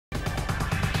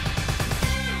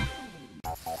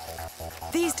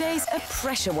These days, a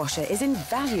pressure washer is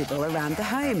invaluable around the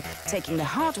home, taking the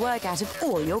hard work out of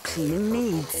all your cleaning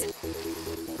needs.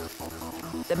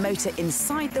 The motor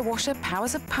inside the washer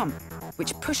powers a pump,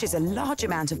 which pushes a large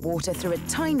amount of water through a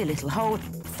tiny little hole,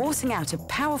 forcing out a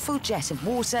powerful jet of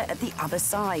water at the other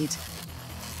side.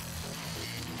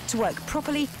 To work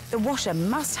properly, the washer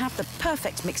must have the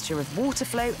perfect mixture of water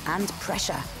flow and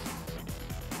pressure.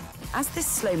 As this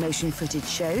slow-motion footage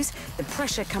shows, the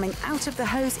pressure coming out of the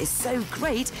hose is so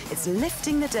great, it's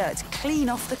lifting the dirt clean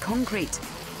off the concrete.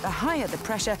 The higher the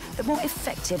pressure, the more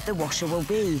effective the washer will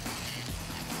be.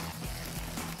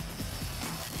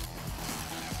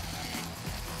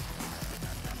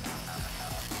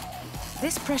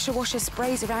 This pressure washer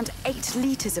sprays around 8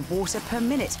 litres of water per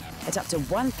minute at up to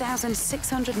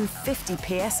 1,650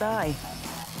 psi.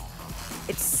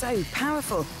 It's so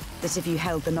powerful that if you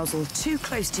held the nozzle too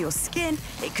close to your skin,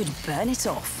 it could burn it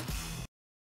off.